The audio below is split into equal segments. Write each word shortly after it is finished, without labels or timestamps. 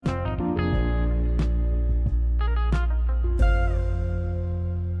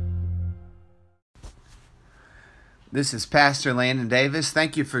This is Pastor Landon Davis.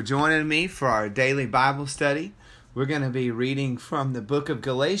 Thank you for joining me for our daily Bible study. We're going to be reading from the book of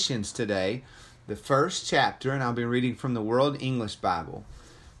Galatians today, the first chapter, and I'll be reading from the World English Bible.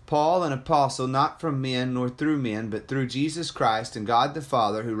 Paul, an apostle, not from men nor through men, but through Jesus Christ and God the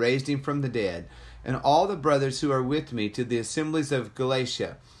Father, who raised him from the dead, and all the brothers who are with me, to the assemblies of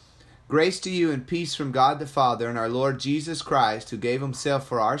Galatia. Grace to you and peace from God the Father and our Lord Jesus Christ, who gave himself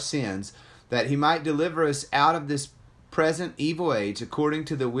for our sins, that he might deliver us out of this present evil age, according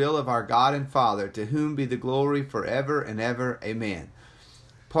to the will of our God and Father, to whom be the glory forever and ever. Amen.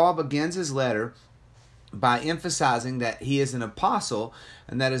 Paul begins his letter by emphasizing that he is an apostle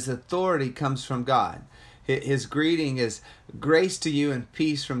and that his authority comes from God. His greeting is, grace to you and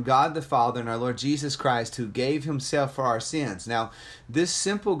peace from God the Father and our Lord Jesus Christ, who gave himself for our sins. Now, this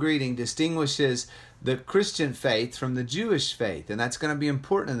simple greeting distinguishes the Christian faith from the Jewish faith, and that's going to be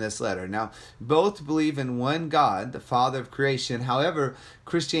important in this letter. Now, both believe in one God, the Father of creation. However,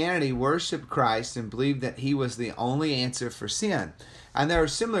 Christianity worshiped Christ and believed that he was the only answer for sin. And there are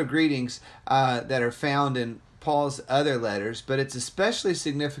similar greetings that are found in Paul's other letters, but it's especially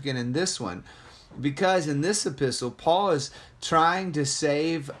significant in this one, because in this epistle, Paul is trying to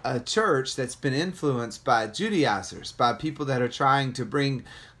save a church that's been influenced by Judaizers, by people that are trying to bring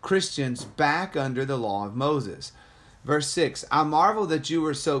Christians back under the law of Moses. Verse 6, I marvel that you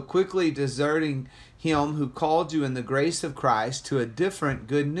were so quickly deserting him who called you in the grace of Christ to a different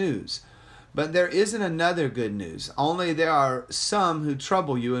good news. But there isn't another good news, only there are some who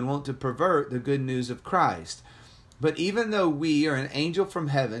trouble you and want to pervert the good news of Christ. But even though we or an angel from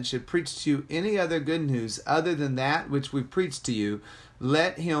heaven should preach to you any other good news other than that which we preach to you,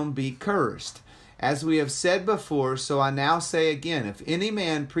 let him be cursed. As we have said before, so I now say again, if any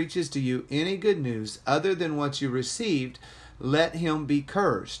man preaches to you any good news other than what you received, let him be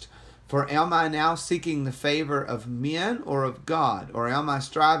cursed. For am I now seeking the favor of men or of God? Or am I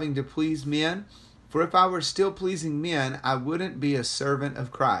striving to please men? For if I were still pleasing men, I wouldn't be a servant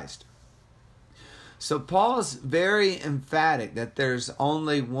of Christ. So Paul's very emphatic that there's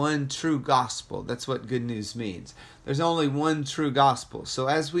only one true gospel. That's what good news means. There's only one true gospel. So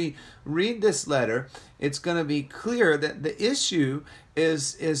as we read this letter, it's going to be clear that the issue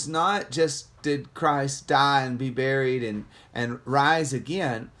is not just did Christ die and be buried and rise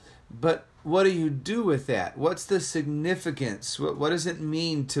again, but what do you do with that? What's the significance? What does it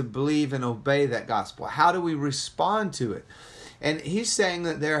mean to believe and obey that gospel? How do we respond to it? And he's saying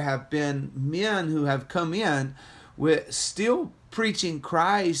that there have been men who have come in with still preaching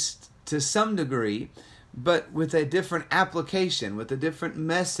Christ to some degree, but with a different application, with a different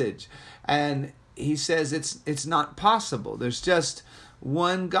message. And he says it's not possible. There's just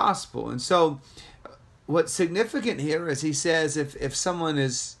one gospel. And so what's significant here is he says if someone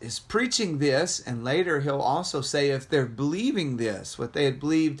is preaching this, and later he'll also say if they're believing this, what they had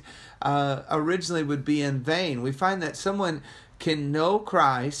believed originally would be in vain. We find that someone can know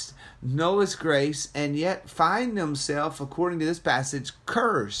Christ, know his grace, and yet find themselves, according to this passage,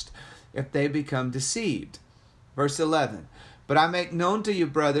 cursed if they become deceived. Verse 11, but I make known to you,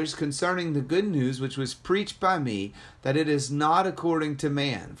 brothers, concerning the good news which was preached by me, that it is not according to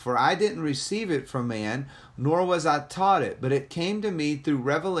man. For I didn't receive it from man, nor was I taught it, but it came to me through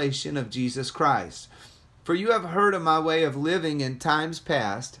revelation of Jesus Christ. For you have heard of my way of living in times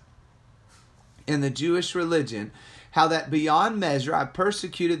past in the Jewish religion, how that beyond measure I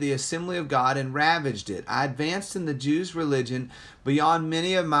persecuted the assembly of God and ravaged it. I advanced in the Jews' religion beyond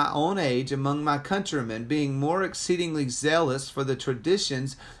many of my own age among my countrymen, being more exceedingly zealous for the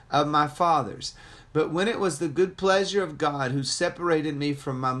traditions of my fathers. But when it was the good pleasure of God, who separated me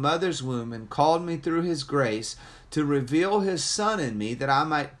from my mother's womb and called me through his grace to reveal his Son in me, that I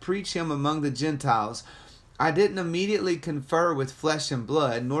might preach him among the Gentiles, I didn't immediately confer with flesh and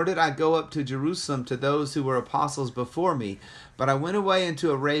blood, nor did I go up to Jerusalem to those who were apostles before me, but I went away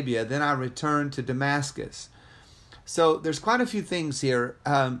into Arabia, then I returned to Damascus. So there's quite a few things here.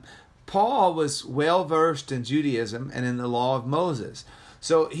 Paul was well versed in Judaism and in the law of Moses.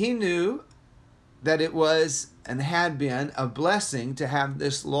 So he knew that it was and had been a blessing to have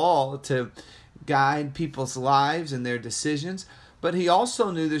this law to guide people's lives and their decisions, but he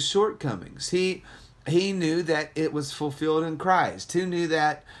also knew the shortcomings. He knew that it was fulfilled in Christ. He knew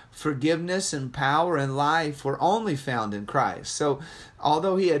that forgiveness and power and life were only found in Christ. So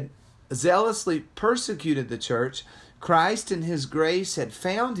although he had zealously persecuted the church, Christ in his grace had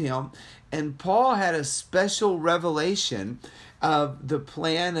found him, and Paul had a special revelation of the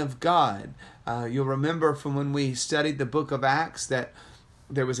plan of God. You'll remember from when we studied the book of Acts that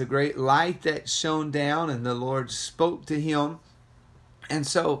there was a great light that shone down and the Lord spoke to him. And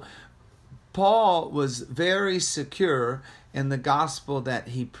so Paul was very secure in the gospel that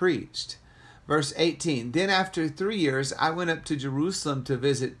he preached. Verse 18, then after 3 years I went up to Jerusalem to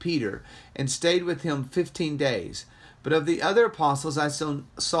visit Peter and stayed with him 15 days. But of the other apostles I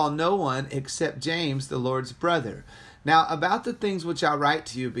saw no one except James, the Lord's brother. Now about the things which I write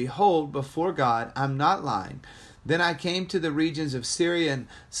to you, behold, before God, I'm not lying. Then I came to the regions of Syria and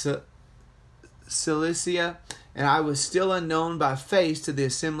Cilicia, and I was still unknown by face to the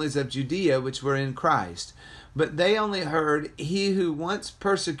assemblies of Judea which were in Christ. But they only heard, he who once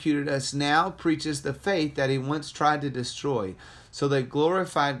persecuted us now preaches the faith that he once tried to destroy. So they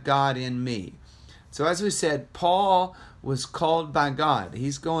glorified God in me. So as we said, Paul was called by God.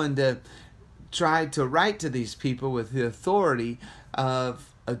 He's going to try to write to these people with the authority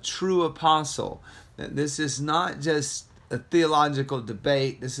of a true apostle. This is not just a theological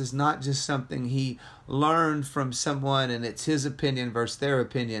debate. This is not just something he learned from someone and it's his opinion versus their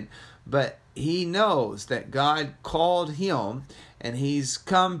opinion. But he knows that God called him and he's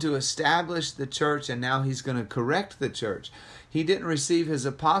come to establish the church, and now he's going to correct the church. He didn't receive his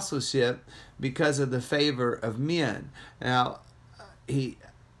apostleship because of the favor of men. Now,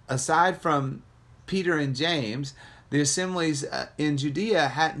 aside from Peter and James, the assemblies in Judea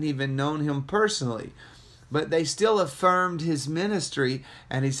hadn't even known him personally. But they still affirmed his ministry,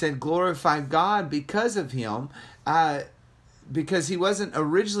 and he said, glorify God because of him, because he wasn't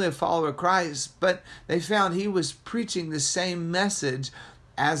originally a follower of Christ, but they found he was preaching the same message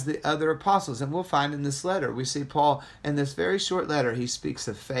as the other apostles. And we'll find in this letter, we see Paul in this very short letter, he speaks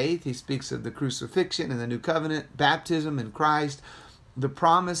of faith, he speaks of the crucifixion and the new covenant, baptism in Christ, the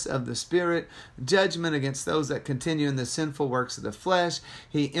promise of the Spirit, judgment against those that continue in the sinful works of the flesh.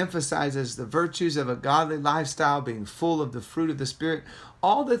 He emphasizes the virtues of a godly lifestyle, being full of the fruit of the Spirit.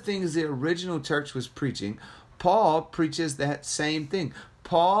 All the things the original church was preaching, Paul preaches that same thing.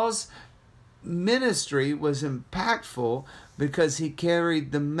 Paul's ministry was impactful because he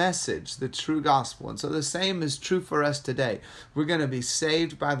carried the message, the true gospel. And so the same is true for us today. We're going to be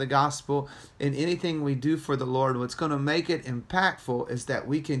saved by the gospel. In anything we do for the Lord, what's going to make it impactful is that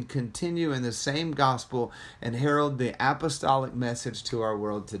we can continue in the same gospel and herald the apostolic message to our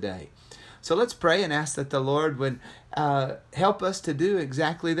world today. So let's pray and ask that the Lord would help us to do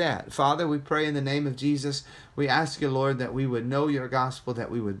exactly that. Father, we pray in the name of Jesus. We ask you, Lord, that we would know your gospel, that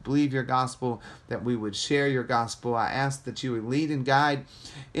we would believe your gospel, that we would share your gospel. I ask that you would lead and guide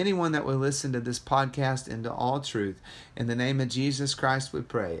anyone that will listen to this podcast into all truth. In the name of Jesus Christ, we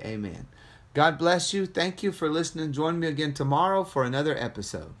pray. Amen. God bless you. Thank you for listening. Join me again tomorrow for another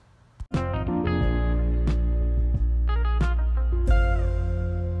episode.